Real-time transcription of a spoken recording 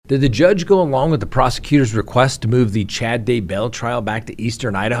Did the judge go along with the prosecutor's request to move the Chad Daybell trial back to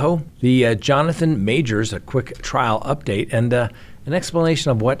eastern Idaho? The Jonathan Majors, a quick trial update, and an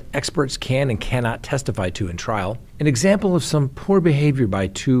explanation of what experts can and cannot testify to in trial. An example of some poor behavior by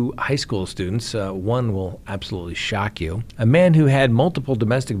two high school students. One will absolutely shock you. A man who had multiple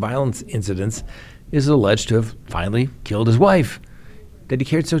domestic violence incidents is alleged to have finally killed his wife that he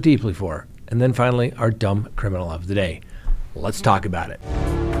cared so deeply for. And then finally, our dumb criminal of the day. Let's talk about it.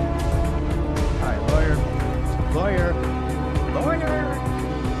 Hi, lawyer.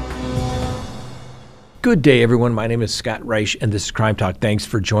 Good day, everyone. My name is Scott Reich, and this is Crime Talk. Thanks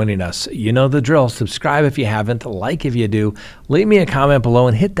for joining us. You know the drill. Subscribe if you haven't, like if you do, leave me a comment below,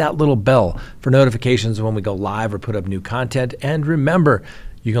 and hit that little bell for notifications when we go live or put up new content. And remember,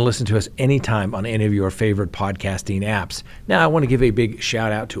 you can listen to us anytime on any of your favorite podcasting apps. Now, I want to give a big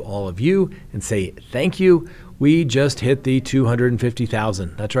shout out to all of you and say thank you. We just hit the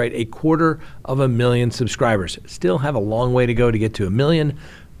 250,000. That's right, 250,000 subscribers. Still have a long way to go to get to 1 million,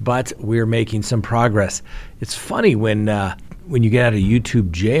 but we're making some progress. It's funny when you get out of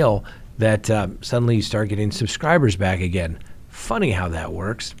YouTube jail that suddenly you start getting subscribers back again. Funny how that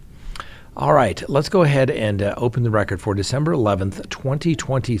works. All right, let's go ahead and open the record for December 11th,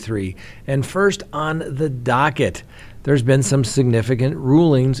 2023. And first on the docket, there's been some significant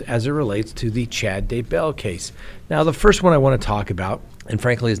rulings as it relates to the Chad Daybell case. Now, the first one I want to talk about, and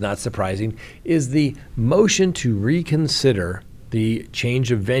frankly is not surprising, is the motion to reconsider the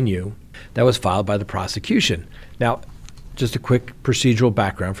change of venue that was filed by the prosecution. Now, just a quick procedural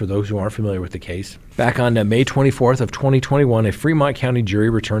background for those who aren't familiar with the case. Back on May 24th of 2021, a Fremont County jury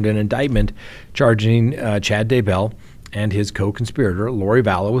returned an indictment charging Chad Daybell and his co-conspirator, Lori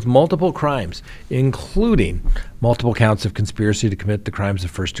Vallow, with multiple crimes, including multiple counts of conspiracy to commit the crimes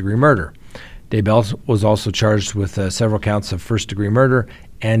of first-degree murder. Daybell was also charged with several counts of first-degree murder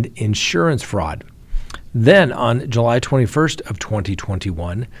and insurance fraud. Then, on July 21st of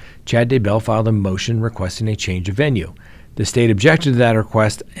 2021, Chad Daybell filed a motion requesting a change of venue. The state objected to that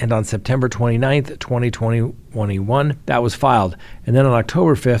request, and on September 29th, 2021, that was filed. And then on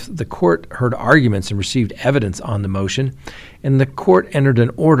October 5th, the court heard arguments and received evidence on the motion, and the court entered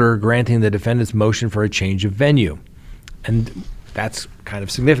an order granting the defendant's motion for a change of venue. And that's kind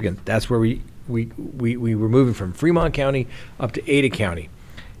of significant. That's where we were moving from Fremont County up to Ada County.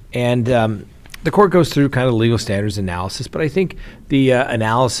 And the court goes through kind of legal standards analysis, but I think the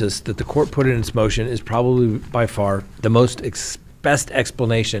analysis that the court put in its motion is probably by far the best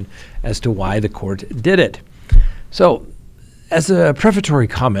explanation as to why the court did it. So, as a prefatory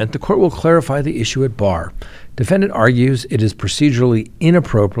comment, the court will clarify the issue at bar. Defendant argues it is procedurally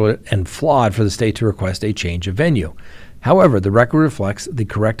inappropriate and flawed for the state to request a change of venue. However, the record reflects the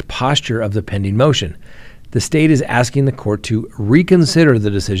correct posture of the pending motion. The state is asking the court to reconsider the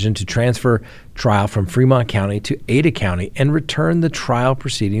decision to transfer trial from Fremont County to Ada County and return the trial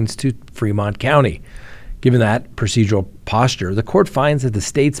proceedings to Fremont County. Given that procedural posture, the court finds that the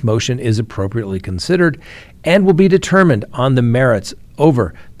state's motion is appropriately considered and will be determined on the merits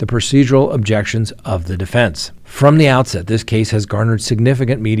over the procedural objections of the defense. From the outset, this case has garnered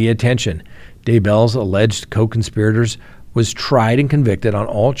significant media attention. Daybell's alleged co-conspirators was tried and convicted on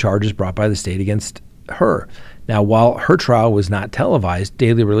all charges brought by the state against her. Now, while her trial was not televised,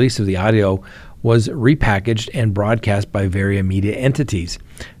 daily release of the audio was repackaged and broadcast by various media entities.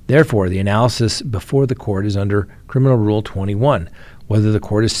 Therefore, the analysis before the court is under Criminal Rule 21, whether the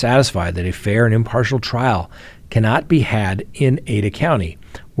court is satisfied that a fair and impartial trial cannot be had in Ada County,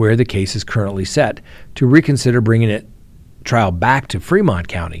 where the case is currently set, to reconsider bringing it trial back to Fremont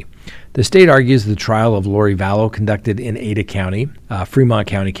County. The state argues the trial of Lori Vallow conducted in Ada County, Fremont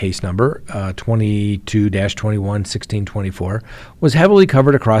County case number 22-21-1624, was heavily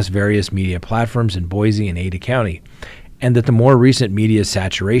covered across various media platforms in Boise and Ada County, and that the more recent media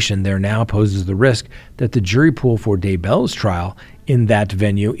saturation there now poses the risk that the jury pool for Daybell's trial in that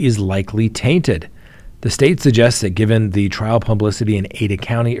venue is likely tainted. The state suggests that given the trial publicity in Ada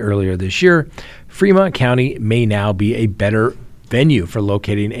County earlier this year, Fremont County may now be a better venue for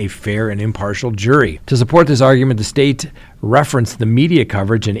locating a fair and impartial jury. To support this argument, the state referenced the media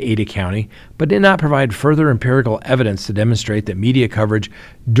coverage in Ada County, but did not provide further empirical evidence to demonstrate that media coverage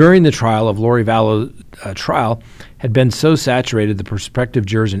during the trial of Lori Vallow's trial had been so saturated the prospective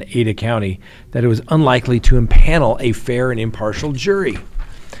jurors in Ada County that it was unlikely to impanel a fair and impartial jury.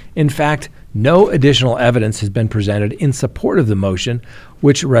 In fact, no additional evidence has been presented in support of the motion,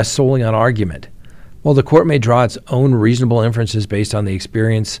 which rests solely on argument. While the court may draw its own reasonable inferences based on the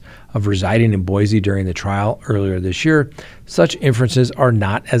experience of residing in Boise during the trial earlier this year, such inferences are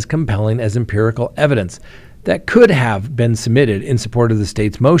not as compelling as empirical evidence. that could have been submitted in support of the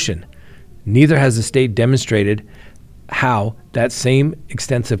state's motion. Neither has the state demonstrated how that same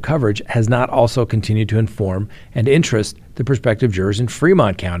extensive coverage has not also continued to inform and interest the prospective jurors in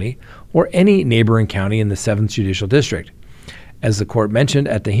Fremont County or any neighboring county in the 7th Judicial District. As the court mentioned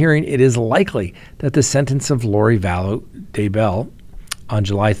at the hearing, it is likely that the sentence of Lori Vallow Daybell on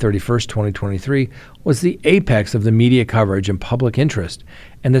July 31st, 2023, was the apex of the media coverage and public interest,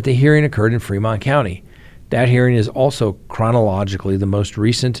 and that the hearing occurred in Fremont County. That hearing is also chronologically the most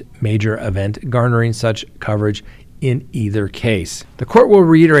recent major event garnering such coverage in either case. The court will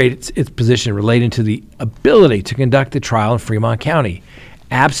reiterate its position relating to the ability to conduct the trial in Fremont County.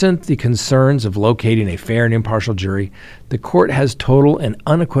 Absent the concerns of locating a fair and impartial jury, the court has total and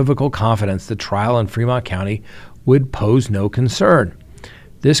unequivocal confidence the trial in Fremont County would pose no concern.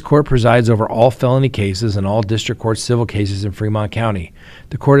 This court presides over all felony cases and all district court civil cases in Fremont County.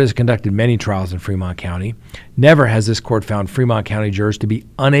 The court has conducted many trials in Fremont County. Never has this court found Fremont County jurors to be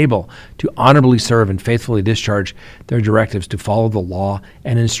unable to honorably serve and faithfully discharge their directives to follow the law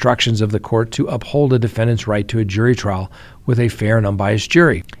and instructions of the court to uphold a defendant's right to a jury trial with a fair and unbiased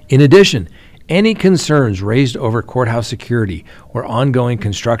jury. In addition, any concerns raised over courthouse security or ongoing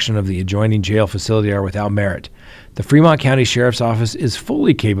construction of the adjoining jail facility are without merit. The Fremont County Sheriff's Office is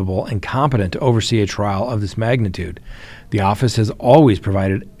fully capable and competent to oversee a trial of this magnitude. The office has always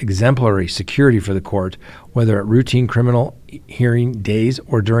provided exemplary security for the court, whether at routine criminal hearing days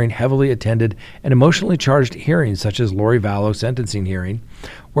or during heavily attended and emotionally charged hearings such as Lori Vallow sentencing hearing,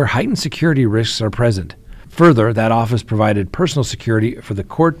 where heightened security risks are present. Further, that office provided personal security for the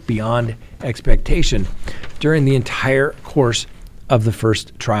court beyond expectation during the entire course of the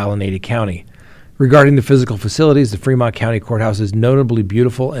first trial in Ada County. Regarding the physical facilities, the Fremont County Courthouse is notably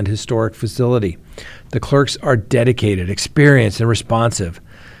beautiful and historic facility. The clerks are dedicated, experienced, and responsive.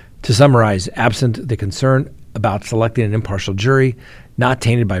 To summarize, absent the concern about selecting an impartial jury, not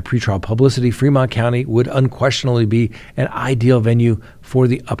tainted by pretrial publicity, Fremont County would unquestionably be an ideal venue for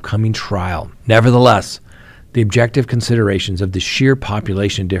the upcoming trial. Nevertheless, the objective considerations of the sheer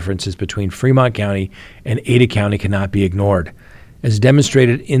population differences between Fremont County and Ada County cannot be ignored. As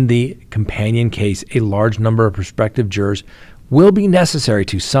demonstrated in the companion case, a large number of prospective jurors will be necessary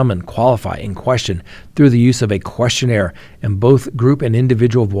to summon, qualify, and question through the use of a questionnaire and both group and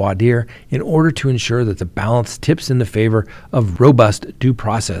individual voir dire in order to ensure that the balance tips in the favor of robust due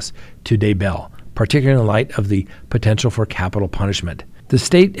process to Daybell, particularly in light of the potential for capital punishment. The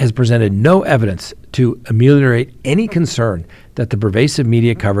state has presented no evidence to ameliorate any concern that the pervasive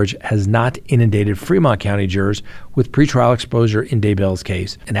media coverage has not inundated Fremont County jurors with pretrial exposure in Daybell's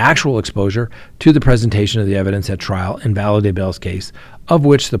case, and actual exposure to the presentation of the evidence at trial in Vallow Daybell's case, of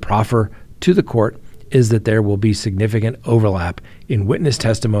which the proffer to the court is that there will be significant overlap in witness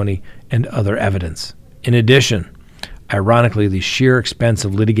testimony and other evidence. In addition, ironically, the sheer expense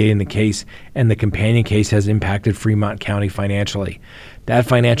of litigating the case and the companion case has impacted Fremont County financially. That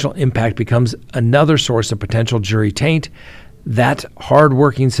financial impact becomes another source of potential jury taint, that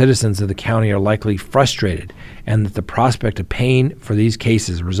hard-working citizens of the county are likely frustrated, and that the prospect of paying for these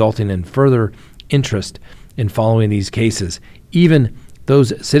cases resulting in further interest in following these cases, even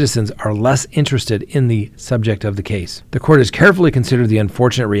those citizens are less interested in the subject of the case. The court has carefully considered the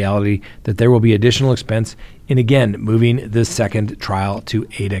unfortunate reality that there will be additional expense in, again, moving this second trial to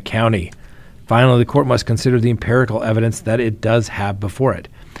Ada County. Finally, the court must consider the empirical evidence that it does have before it,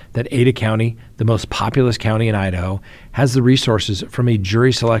 that Ada County, the most populous county in Idaho, has the resources from a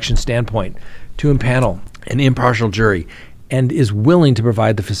jury selection standpoint to impanel an impartial jury and is willing to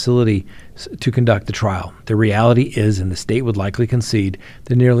provide the facility to conduct the trial. The reality is, and the state would likely concede,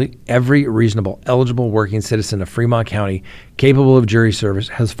 that nearly every reasonable, eligible working citizen of Fremont County capable of jury service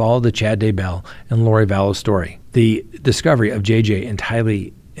has followed the Chad Daybell and Lori Vallow story. The discovery of JJ and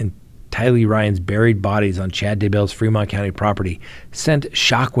Tylee Ryan's buried bodies on Chad Daybell's Fremont County property sent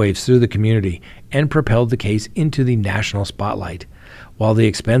shockwaves through the community and propelled the case into the national spotlight. While the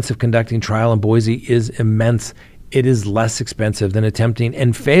expense of conducting trial in Boise is immense, it is less expensive than attempting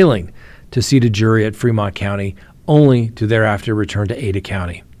and failing to seat a jury at Fremont County, only to thereafter return to Ada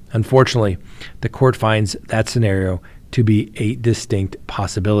County. Unfortunately, the court finds that scenario to be a distinct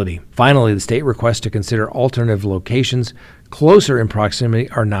possibility. Finally, the state requests to consider alternative locations closer in proximity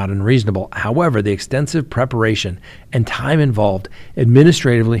are not unreasonable. However, the extensive preparation and time involved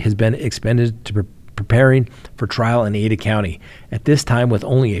administratively has been expended to preparing for trial in Ada County. At this time, with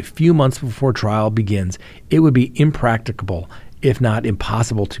only a few months before trial begins, it would be impracticable, if not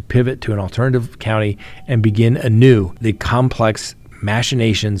impossible, to pivot to an alternative county and begin anew the complex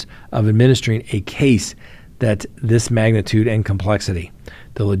machinations of administering a case that this magnitude and complexity,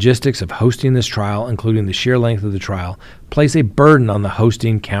 the logistics of hosting this trial, including the sheer length of the trial, place a burden on the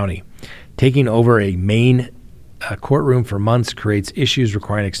hosting county. Taking over a main courtroom for months creates issues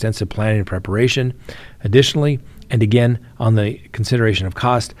requiring extensive planning and preparation. Additionally, and again, on the consideration of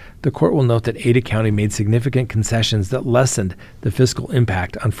cost, the court will note that Ada County made significant concessions that lessened the fiscal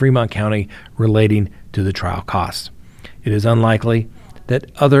impact on Fremont County relating to the trial costs. It is unlikely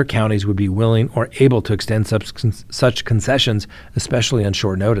that other counties would be willing or able to extend such concessions, especially on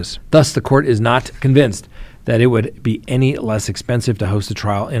short notice. Thus, the court is not convinced that it would be any less expensive to host a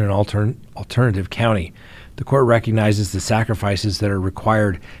trial in an alternative county. The court recognizes the sacrifices that are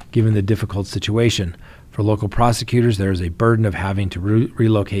required given the difficult situation. For local prosecutors, there is a burden of having to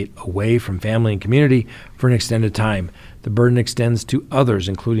relocate away from family and community for an extended time. The burden extends to others,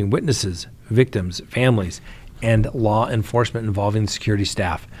 including witnesses, victims, families, and law enforcement involving the security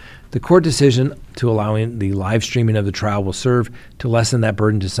staff. The court decision to allowing the live streaming of the trial will serve to lessen that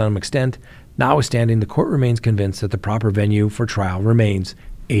burden to some extent. Notwithstanding, the court remains convinced that the proper venue for trial remains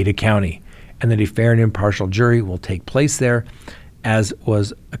Ada County, and that a fair and impartial jury will take place there, as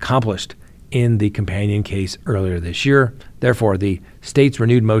was accomplished in the companion case earlier this year. Therefore, the state's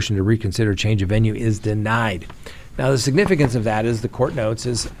renewed motion to reconsider change of venue is denied. Now, the significance of that, as the court notes,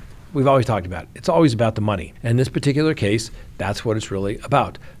 is we've always talked about. It's always about the money. And in this particular case, that's what it's really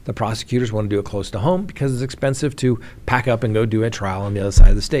about. The prosecutors want to do it close to home because it's expensive to pack up and go do a trial on the other side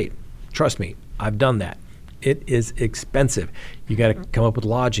of the state. Trust me, I've done that. It is expensive. You got to come up with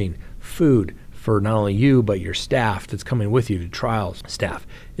lodging, food for not only you, but your staff that's coming with you, the trials staff,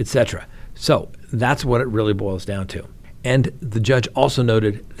 etc. So that's what it really boils down to. And the judge also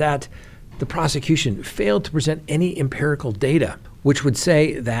noted that the prosecution failed to present any empirical data, which would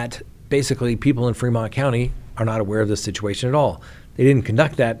say that basically people in Fremont County are not aware of this situation at all. They didn't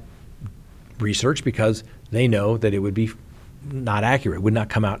conduct that research because they know that it would be not accurate, would not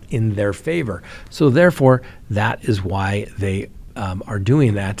come out in their favor. So therefore, that is why they are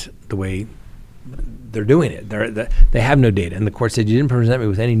doing that the way they're doing it. They have no data. And the court said, you didn't present me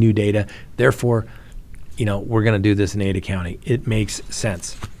with any new data. Therefore, we're going to do this in Ada County. It makes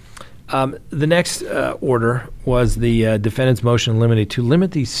sense. The next order was the defendant's motion limited to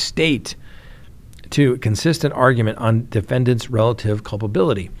limit the state to consistent argument on defendant's relative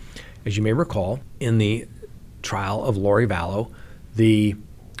culpability. As you may recall, in the trial of Lori Vallow, the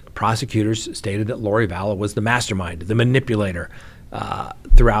prosecutors stated that Lori Vallow was the mastermind, the manipulator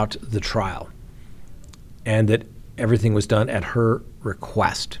throughout the trial, and that everything was done at her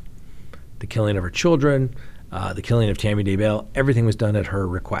request. The killing of her children, the killing of Tammy Daybell, everything was done at her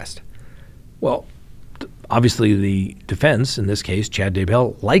request. Well, obviously the defense, in this case, Chad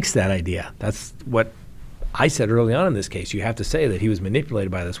Daybell, likes that idea. That's what I said early on in this case. You have to say that he was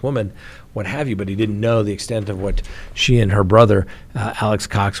manipulated by this woman, what have you, but he didn't know the extent of what she and her brother, Alex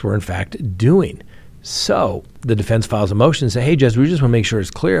Cox, were in fact doing. So the defense files a motion and say, hey, Judge, we just want to make sure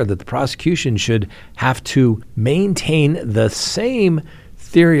it's clear that the prosecution should have to maintain the same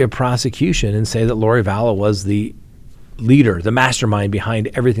theory of prosecution and say that Lori Vallow was the leader, the mastermind behind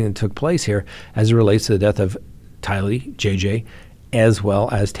everything that took place here as it relates to the death of Tylee, JJ, as well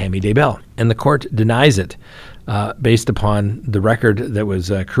as Tammy Daybell. And the court denies it based upon the record that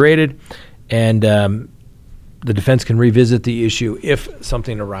was created. And the defense can revisit the issue if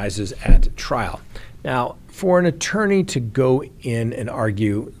something arises at trial. Now, for an attorney to go in and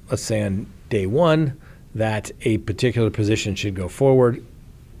argue, let's say on day one, that a particular position should go forward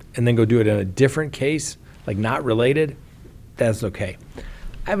and then go do it in a different case, like not related, that's okay.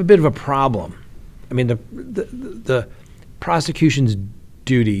 I have a bit of a problem. I mean, the prosecution's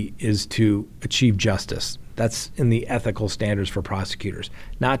duty is to achieve justice. That's in the ethical standards for prosecutors,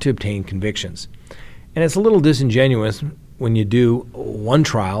 not to obtain convictions. And it's a little disingenuous when you do one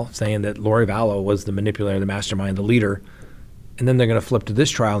trial saying that Lori Vallow was the manipulator, the mastermind, the leader, and then they're going to flip to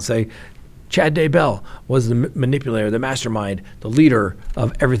this trial and say Chad Daybell was the manipulator, the mastermind, the leader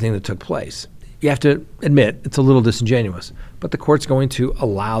of everything that took place. You have to admit it's a little disingenuous, but the court's going to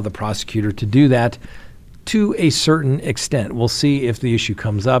allow the prosecutor to do that to a certain extent. We'll see if the issue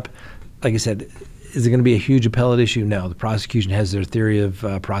comes up. Like I said, is it going to be a huge appellate issue? No. The prosecution has their theory of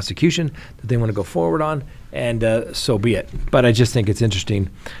prosecution that they want to go forward on, and so be it. But I just think it's interesting,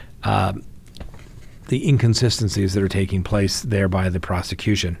 the inconsistencies that are taking place there by the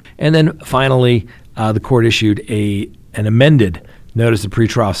prosecution. And then finally, the court issued an amended notice of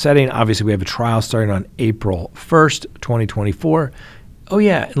pretrial setting. Obviously, we have a trial starting on April 1st, 2024. Oh,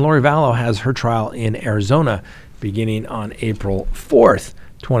 yeah, and Lori Vallow has her trial in Arizona beginning on April 4th,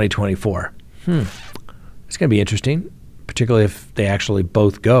 2024. It's going to be interesting, particularly if they actually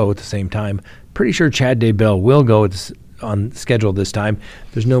both go at the same time pretty sure Chad Daybell will go on schedule this time.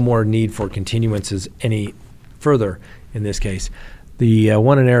 There's no more need for continuances any further in this case. The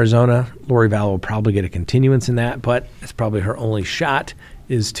one in Arizona, Lori Vallow will probably get a continuance in that, but it's probably her only shot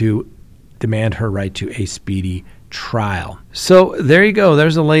is to demand her right to a speedy trial. So there you go.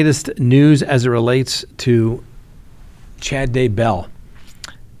 There's the latest news as it relates to Chad Daybell.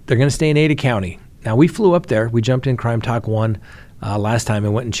 They're going to stay in Ada County. Now, we flew up there. We jumped in Crime Talk 1 last time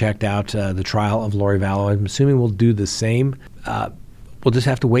and went and checked out the trial of Lori Vallow. I'm assuming we'll do the same. We'll just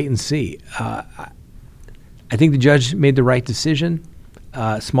have to wait and see. I think the judge made the right decision.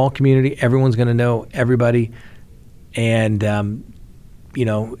 Small community, everyone's going to know everybody, and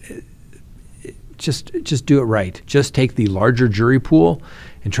just do it right. Just take the larger jury pool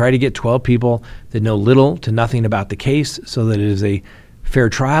and try to get 12 people that know little to nothing about the case, so that it is a fair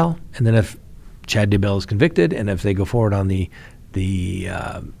trial. And then if Chad Daybell is convicted, and if they go forward on the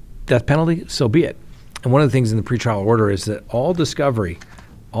death penalty, so be it. And one of the things in the pretrial order is that all discovery,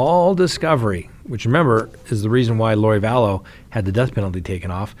 which remember is the reason why Lori Vallow had the death penalty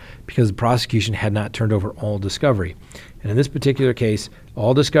taken off, because the prosecution had not turned over all discovery. And in this particular case,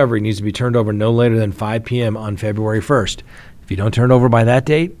 all discovery needs to be turned over no later than 5 p.m. on February 1st. If you don't turn it over by that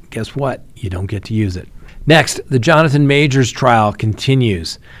date, guess what? You don't get to use it. Next, the Jonathan Majors trial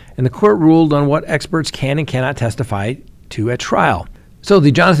continues, and the court ruled on what experts can and cannot testify to at trial. So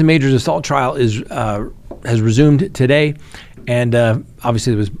the Jonathan Majors assault trial has resumed today, and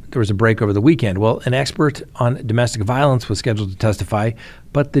obviously there was a break over the weekend. Well, an expert on domestic violence was scheduled to testify,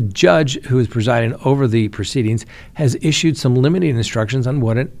 but the judge who is presiding over the proceedings has issued some limiting instructions on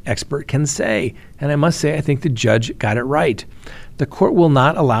what an expert can say. And I must say, I think the judge got it right. The court will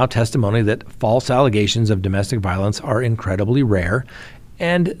not allow testimony that false allegations of domestic violence are incredibly rare,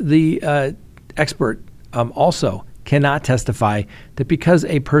 and the expert also cannot testify that because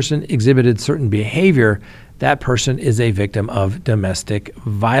a person exhibited certain behavior, that person is a victim of domestic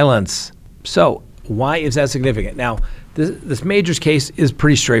violence. So why is that significant? Now, this Majors case is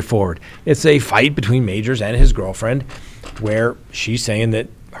pretty straightforward. It's a fight between Majors and his girlfriend where she's saying that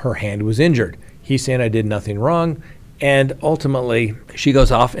her hand was injured. He's saying I did nothing wrong. And ultimately, she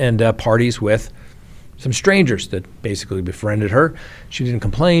goes off and parties with some strangers that basically befriended her. She didn't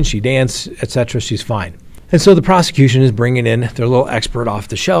complain. She danced, etc. She's fine. And so the prosecution is bringing in their little expert off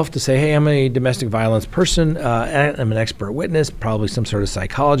the shelf to say, hey, I'm a domestic violence person. I'm an expert witness, probably some sort of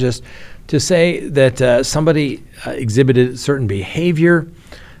psychologist, to say that somebody exhibited certain behavior,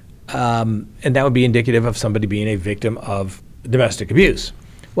 and that would be indicative of somebody being a victim of domestic abuse.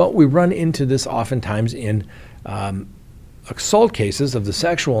 Well, we run into this oftentimes in assault cases of the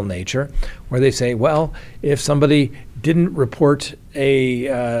sexual nature, where they say, well, if somebody didn't report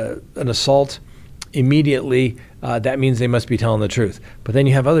an assault immediately, that means they must be telling the truth. But then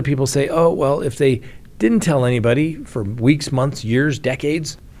you have other people say, oh, well, if they didn't tell anybody for weeks, months, years,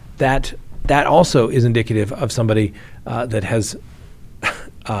 decades, that also is indicative of somebody that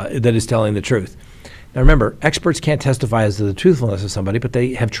is telling the truth. Now remember, experts can't testify as to the truthfulness of somebody, but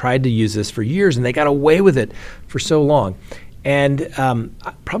they have tried to use this for years, and they got away with it for so long. And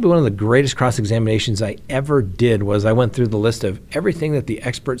probably one of the greatest cross-examinations I ever did was I went through the list of everything that the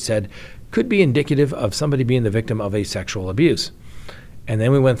expert said could be indicative of somebody being the victim of a sexual abuse. And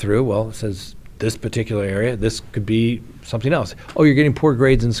then we went through, well, it says this particular area, this could be something else. Oh, you're getting poor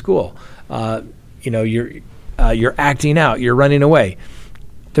grades in school. You're acting out, you're running away.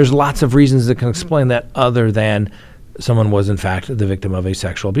 There's lots of reasons that can explain that other than someone was in fact the victim of a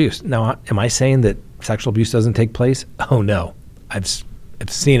sexual abuse. Now, am I saying that sexual abuse doesn't take place? Oh no, I've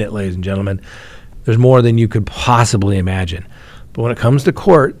seen it, ladies and gentlemen. There's more than you could possibly imagine. But when it comes to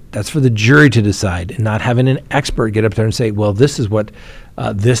court, that's for the jury to decide, and not having an expert get up there and say, well, this is what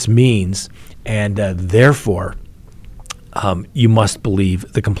this means, and therefore you must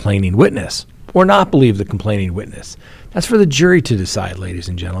believe the complaining witness or not believe the complaining witness. That's for the jury to decide, ladies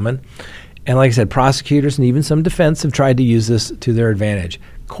and gentlemen. And like I said, prosecutors and even some defense have tried to use this to their advantage.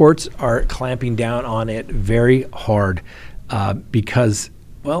 Courts are clamping down on it very hard because,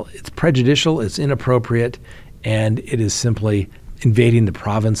 well, it's prejudicial, it's inappropriate, and it is simply invading the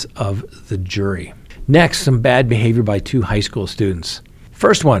province of the jury. Next, some bad behavior by 2 high school students.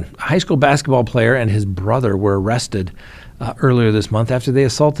 First one, a high school basketball player and his brother were arrested earlier this month after they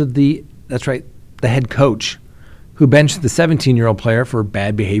assaulted the head coach, who benched the 17-year-old player for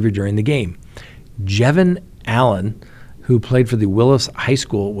bad behavior during the game. Jevin Allen, who played for the Willis High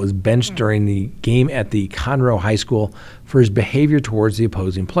School, was benched during the game at the Conroe High School for his behavior towards the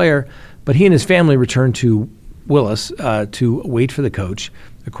opposing player, but he and his family returned to Willis to wait for the coach,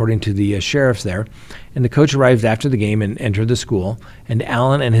 according to the sheriffs there. And the coach arrived after the game and entered the school. And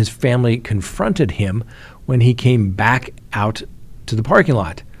Allen and his family confronted him when he came back out to the parking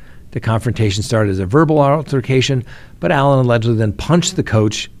lot. The confrontation started as a verbal altercation, but Allen allegedly then punched the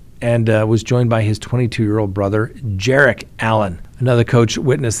coach and was joined by his 22-year-old brother, Jarek Allen. Another coach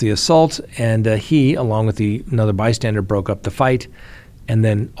witnessed the assault, and he, along with another bystander, broke up the fight, and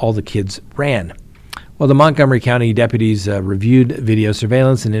then all the kids ran. Well, the Montgomery County deputies reviewed video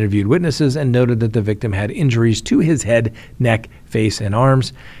surveillance and interviewed witnesses and noted that the victim had injuries to his head, neck, face, and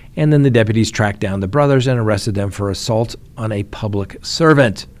arms. And then the deputies tracked down the brothers and arrested them for assault on a public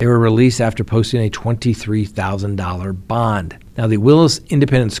servant. They were released after posting a $23,000 bond. Now, the Willis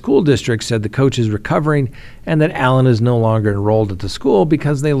Independent School District said the coach is recovering and that Allen is no longer enrolled at the school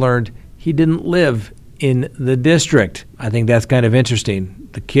because they learned he didn't live in the district. I think that's kind of interesting.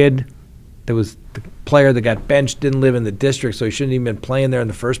 The kid that was the player that got benched didn't live in the district, so he shouldn't even been playing there in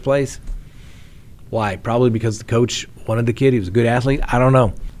the first place. Why? Probably because the coach wanted the kid. He was a good athlete. I don't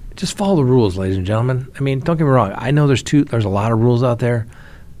know. Just follow the rules, ladies and gentlemen. I mean, don't get me wrong. I know there's a lot of rules out there,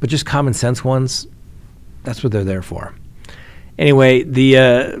 but just common sense ones, that's what they're there for. Anyway,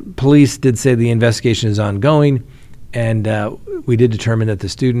 the police did say the investigation is ongoing, and we did determine that the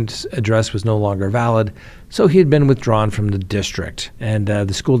student's address was no longer valid, so he had been withdrawn from the district. And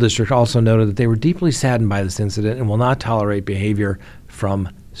the school district also noted that they were deeply saddened by this incident and will not tolerate behavior from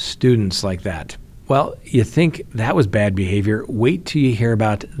students like that. Well, you think that was bad behavior. Wait till you hear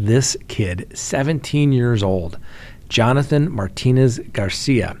about this kid, 17 years old. Jonathan Martinez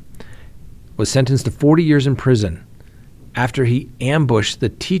Garcia was sentenced to 40 years in prison after he ambushed the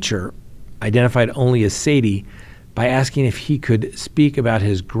teacher, identified only as Sadie, by asking if he could speak about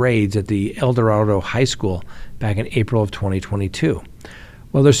his grades at the El Dorado High School back in April of 2022.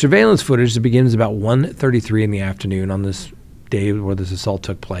 Well, there's surveillance footage that begins about 1:33 in the afternoon on this day where this assault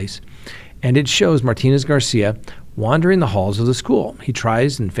took place. And it shows Martinez Garcia wandering the halls of the school. He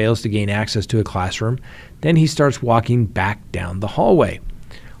tries and fails to gain access to a classroom. Then he starts walking back down the hallway.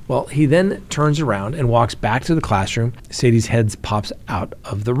 Well, he then turns around and walks back to the classroom. Sadie's head pops out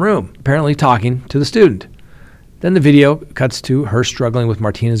of the room, apparently talking to the student. Then the video cuts to her struggling with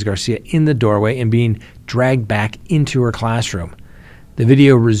Martinez Garcia in the doorway and being dragged back into her classroom. The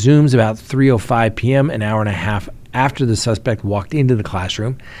video resumes about 3:05 p.m., an hour and a half after the suspect walked into the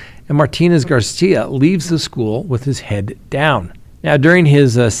classroom, and Martinez Garcia leaves the school with his head down. Now, during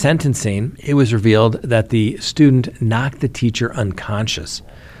his sentencing, it was revealed that the student knocked the teacher unconscious.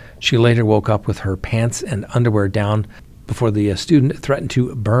 She later woke up with her pants and underwear down before the student threatened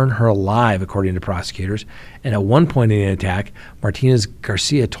to burn her alive, according to prosecutors. And at one point in the attack, Martinez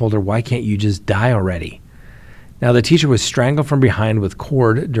Garcia told her, "Why can't you just die already?" Now, the teacher was strangled from behind with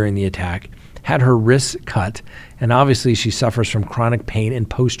cord during the attack, had her wrists cut, and obviously she suffers from chronic pain and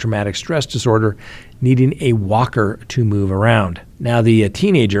post-traumatic stress disorder, needing a walker to move around. Now, the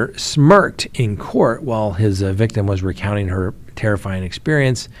teenager smirked in court while his victim was recounting her terrifying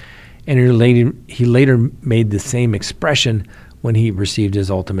experience, and he later made the same expression when he received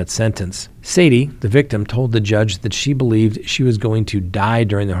his ultimate sentence. Sadie, the victim, told the judge that she believed she was going to die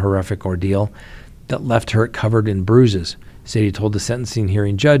during the horrific ordeal that left her covered in bruises. Sadie told the sentencing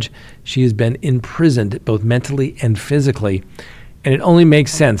hearing judge she has been imprisoned both mentally and physically, and it only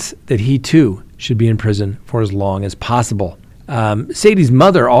makes sense that he too should be in prison for as long as possible. Sadie's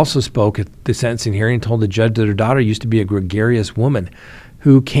mother also spoke at the sentencing hearing and told the judge that her daughter used to be a gregarious woman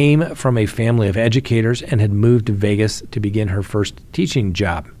who came from a family of educators and had moved to Vegas to begin her first teaching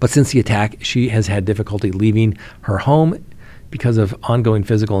job. But since the attack, she has had difficulty leaving her home because of ongoing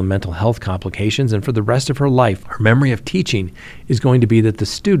physical and mental health complications, and for the rest of her life, her memory of teaching is going to be that the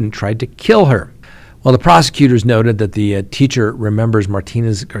student tried to kill her. Well, the prosecutors noted that the teacher remembers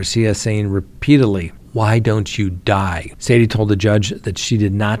Martinez Garcia saying repeatedly, "Why don't you die?" Sadie told the judge that she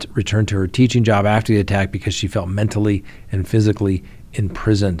did not return to her teaching job after the attack because she felt mentally and physically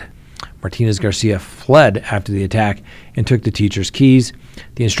imprisoned. Martinez Garcia fled after the attack and took the teacher's keys.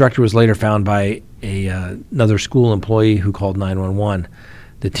 The instructor was later found by another school employee who called 911.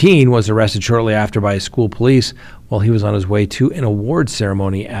 The teen was arrested shortly after by school police while he was on his way to an awards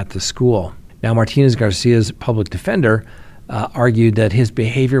ceremony at the school. Now, Martinez Garcia's public defender argued that his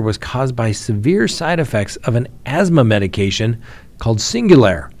behavior was caused by severe side effects of an asthma medication called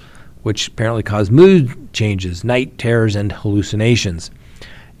Singulair, which apparently caused mood changes, night terrors, and hallucinations.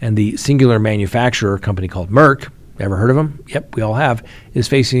 And the Singulair manufacturer, a company called Merck, ever heard of them? Yep, we all have, is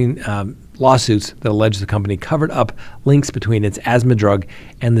facing lawsuits that allege the company covered up links between its asthma drug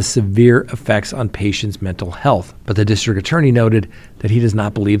and the severe effects on patients' mental health. But the district attorney noted that he does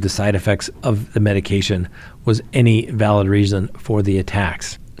not believe the side effects of the medication was any valid reason for the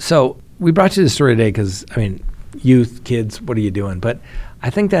attacks. So we brought you this story today because, youth, kids, what are you doing? But I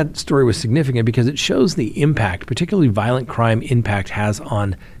think that story was significant because it shows the impact, particularly violent crime impact, has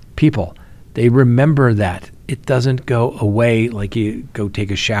on people. They remember that. It doesn't go away like you go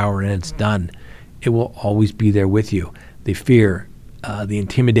take a shower and it's done. It will always be there with you. The fear, the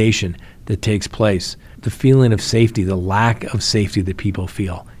intimidation that takes place, the feeling of safety, the lack of safety that people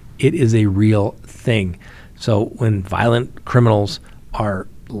feel. It is a real thing. So when violent criminals are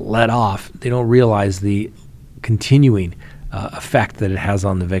let off, they don't realize the continuing effect that it has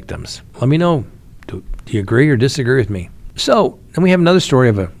on the victims. Let me know. Do you agree or disagree with me? So, then we have another story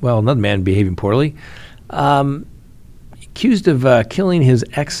of another man behaving poorly, accused of killing his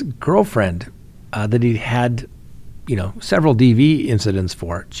ex-girlfriend that he'd had, several DV incidents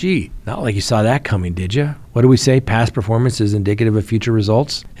for. Gee, not like you saw that coming, did you? What do we say? Past performance is indicative of future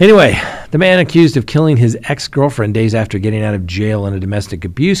results? Anyway, the man accused of killing his ex-girlfriend days after getting out of jail in a domestic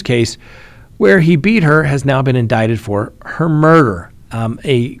abuse case where he beat her has now been indicted for her murder.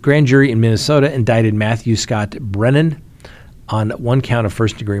 A grand jury in Minnesota indicted Matthew Scott Brennan on 1 count of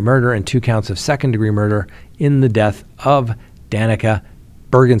first-degree murder and 2 counts of second-degree murder in the death of Danica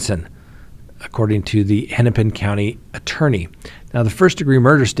Bergensen, according to the Hennepin County attorney. Now, the first-degree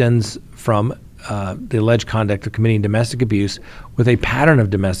murder stems from the alleged conduct of committing domestic abuse with a pattern of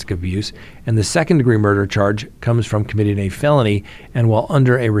domestic abuse, and the second-degree murder charge comes from committing a felony and while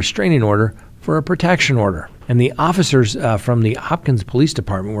under a restraining order for a protection order. And the officers from the Hopkins Police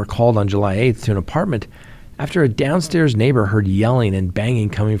Department were called on July 8th to an apartment after a downstairs neighbor heard yelling and banging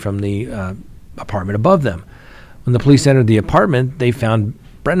coming from the apartment above them. When the police entered the apartment, they found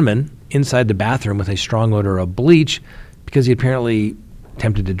Brenneman inside the bathroom with a strong odor of bleach because he apparently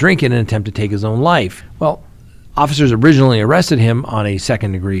attempted to drink it and attempt to take his own life. Well, officers originally arrested him on a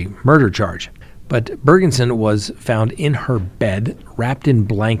second-degree murder charge. But Bergensen was found in her bed, wrapped in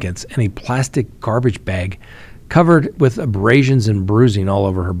blankets and a plastic garbage bag, covered with abrasions and bruising all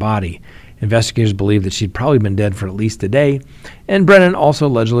over her body. Investigators believe that she'd probably been dead for at least a day, and Brennan also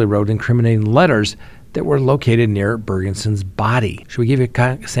allegedly wrote incriminating letters that were located near Bergensen's body. Should we give you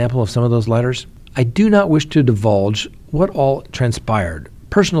a sample of some of those letters? I do not wish to divulge what all transpired.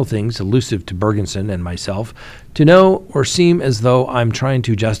 Personal things elusive to Bergensen and myself to know or seem as though I'm trying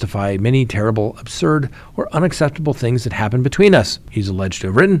to justify many terrible, absurd, or unacceptable things that happened between us. He's alleged to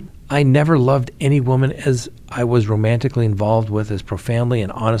have written, I never loved any woman as I was romantically involved with as profoundly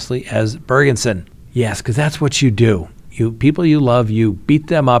and honestly as Bergensen. Yes, because that's what you do. People you love, you beat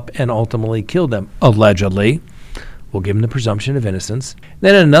them up and ultimately kill them, allegedly. We'll give him the presumption of innocence.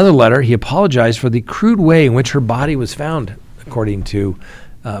 Then in another letter, he apologized for the crude way in which her body was found, according to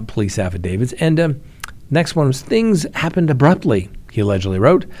police affidavits. And next one was, things happened abruptly, he allegedly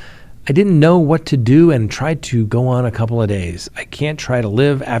wrote. I didn't know what to do and tried to go on a couple of days. I can't try to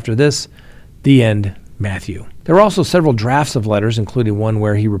live after this. The end, Matthew. There were also several drafts of letters, including one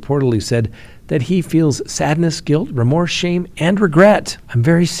where he reportedly said that he feels sadness, guilt, remorse, shame, and regret. I'm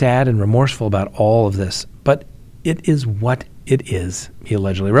very sad and remorseful about all of this, but it is what it is, he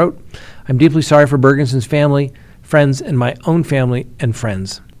allegedly wrote. I'm deeply sorry for Bergensen's family, friends, and my own family and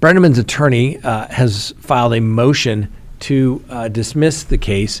friends. Brenneman's attorney has filed a motion to dismiss the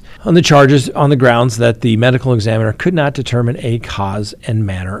case on the charges on the grounds that the medical examiner could not determine a cause and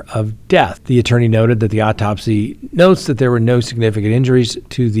manner of death. The attorney noted that the autopsy notes that there were no significant injuries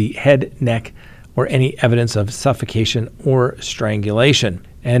to the head, neck, or any evidence of suffocation or strangulation.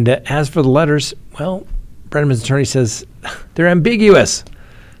 And as for the letters, well, Brenneman's attorney says they're ambiguous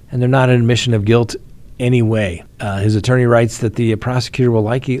and they're not an admission of guilt anyway. His attorney writes that the prosecutor will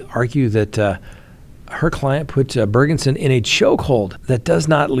likely argue that her client put Bergensen in a chokehold that does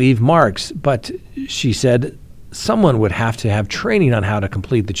not leave marks, but she said someone would have to have training on how to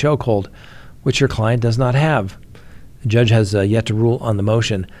complete the chokehold, which her client does not have. The judge has yet to rule on the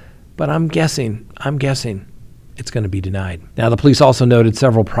motion, but I'm guessing it's going to be denied. Now, the police also noted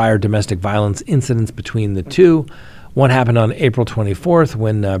several prior domestic violence incidents between the two. One happened on April 24th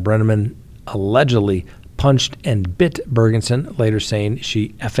when Brenneman allegedly punched and bit Bergensen, later saying she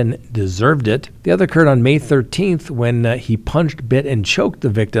effing deserved it. The other occurred on May 13th when he punched, bit, and choked the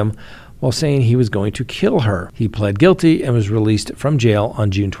victim while saying he was going to kill her. He pled guilty and was released from jail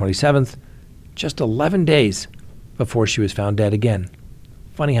on June 27th, just 11 days before she was found dead again.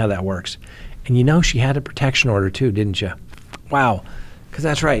 Funny how that works. And she had a protection order too, didn't you? Wow, because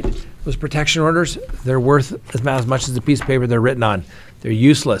that's right. Those protection orders, they're worth as much as the piece of paper they're written on. They're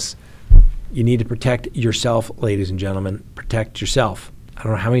useless. You need to protect yourself, ladies and gentlemen. Protect yourself. I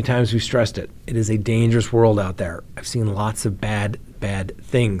don't know how many times we've stressed it. It is a dangerous world out there. I've seen lots of bad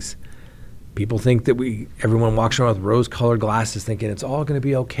things. People think that everyone walks around with rose-colored glasses thinking it's all going to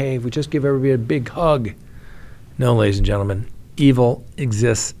be okay if we just give everybody a big hug. No, ladies and gentlemen, evil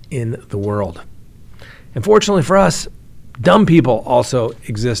exists in the world. And fortunately for us, dumb people also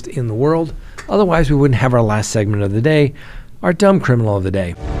exist in the world. Otherwise, we wouldn't have our last segment of the day, our dumb criminal of the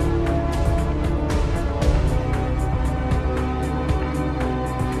day.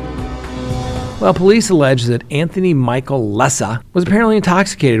 Well, police allege that Anthony Michael Lessa was apparently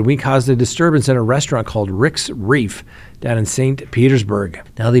intoxicated when he caused a disturbance at a restaurant called Rick's Reef down in St. Petersburg.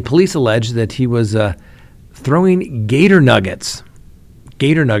 Now, the police allege that he was throwing gator nuggets.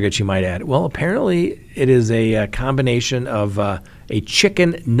 Gator nuggets, you might add. Well, apparently it is a combination of a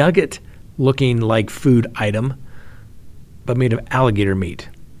chicken nugget looking like food item, but made of alligator meat.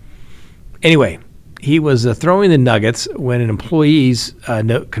 Anyway, he was throwing the nuggets when an employee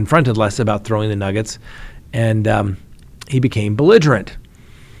confronted Les about throwing the nuggets, and he became belligerent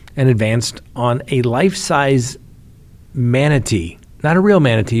and advanced on a life-size manatee. Not a real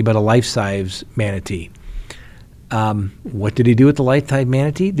manatee, but a life-size manatee. What did he do with the life-size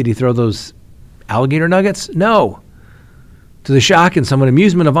manatee? Did he throw those alligator nuggets? No. To the shock and somewhat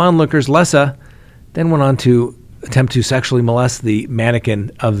amusement of onlookers, Lessa then went on to attempt to sexually molest the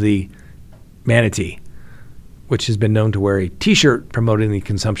mannequin of the manatee, which has been known to wear a T-shirt promoting the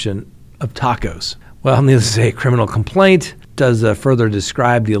consumption of tacos. Well, needless to say, a criminal complaint does further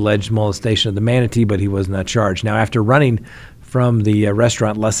describe the alleged molestation of the manatee, but he was not charged. Now, after running from the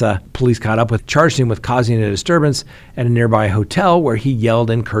restaurant, Lessa police charged him with causing a disturbance at a nearby hotel where he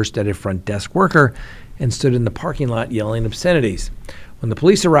yelled and cursed at a front desk worker and stood in the parking lot yelling obscenities. When the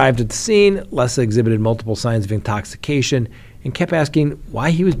police arrived at the scene, Lessa exhibited multiple signs of intoxication and kept asking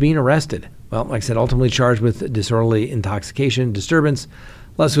why he was being arrested. Well, like I said, ultimately charged with disorderly intoxication disturbance,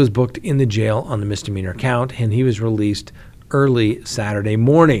 Lessa was booked in the jail on the misdemeanor count, and he was released early Saturday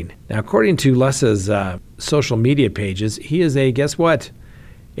morning. Now, according to Lessa's social media pages, he is guess what?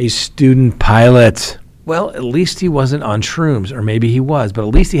 A student pilot. Well, at least he wasn't on shrooms, or maybe he was, but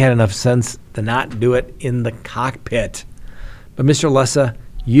at least he had enough sense to not do it in the cockpit. But Mr. Lessa,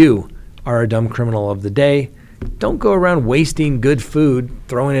 you are a dumb criminal of the day. Don't go around wasting good food,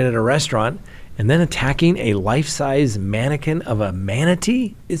 throwing it at a restaurant, and then attacking a life-size mannequin of a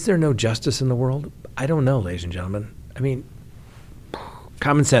manatee? Is there no justice in the world? I don't know, ladies and gentlemen. I mean,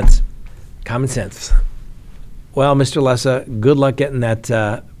 common sense. Common sense. Well, Mr. Lessa, good luck getting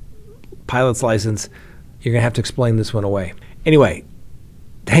that pilot's license. You're going to have to explain this one away. Anyway,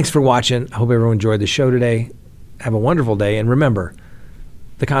 thanks for watching. I hope everyone enjoyed the show today. Have a wonderful day, and remember,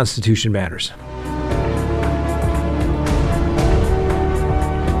 the Constitution matters.